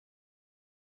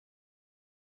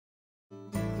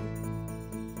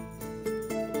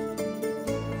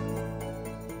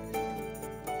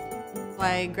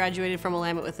I graduated from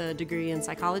Willamette with a degree in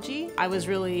psychology. I was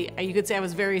really, you could say I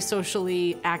was very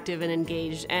socially active and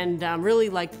engaged, and really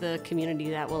liked the community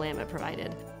that Willamette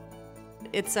provided.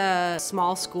 It's a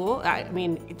small school. I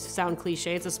mean, it sounds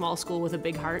cliche, it's a small school with a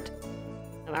big heart.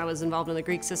 I was involved in the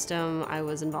Greek system. I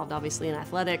was involved obviously in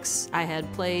athletics. I had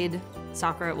played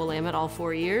soccer at Willamette all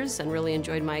 4 years and really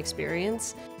enjoyed my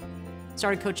experience.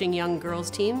 Started coaching young girls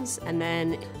teams and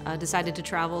then decided to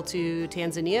travel to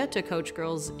Tanzania to coach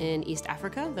girls in East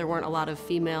Africa. There weren't a lot of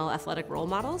female athletic role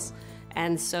models,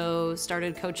 and so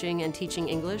started coaching and teaching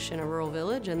English in a rural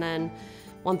village, and then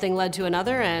one thing led to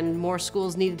another and more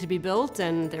schools needed to be built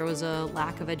and there was a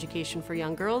lack of education for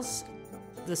young girls.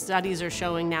 The studies are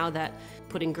showing now that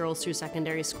putting girls through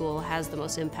secondary school has the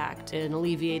most impact in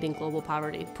alleviating global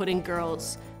poverty. Putting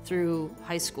girls through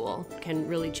high school can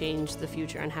really change the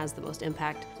future and has the most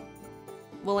impact.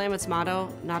 Willamette's motto,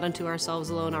 "Not unto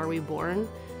ourselves alone are we born,"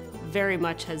 very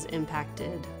much has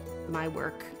impacted my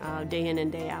work day in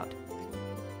and day out.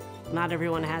 Not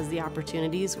everyone has the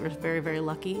opportunities. We're very, very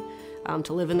lucky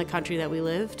to live in the country that we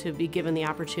live, to be given the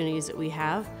opportunities that we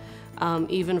have.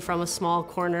 Even from a small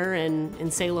corner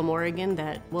in Salem, Oregon,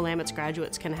 that Willamette's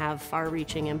graduates can have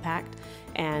far-reaching impact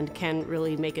and can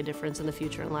really make a difference in the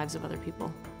future and lives of other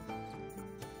people.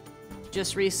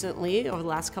 Just recently, over the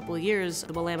last couple of years,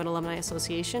 the Willamette Alumni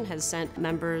Association has sent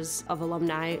members of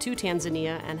alumni to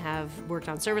Tanzania and have worked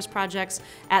on service projects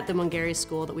at the Mungeri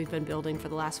School that we've been building for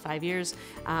the last 5 years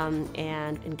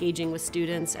and engaging with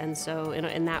students. And so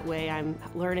in that way, I'm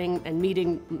learning and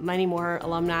meeting many more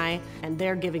alumni, and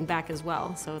they're giving back as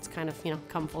well. So it's kind of,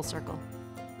 come full circle.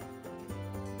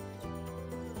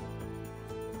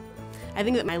 I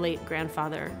think that my late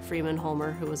grandfather, Freeman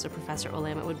Holmer, who was a professor at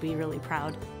Willamette, would be really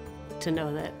proud to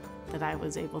know that I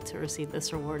was able to receive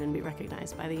this award and be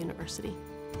recognized by the university.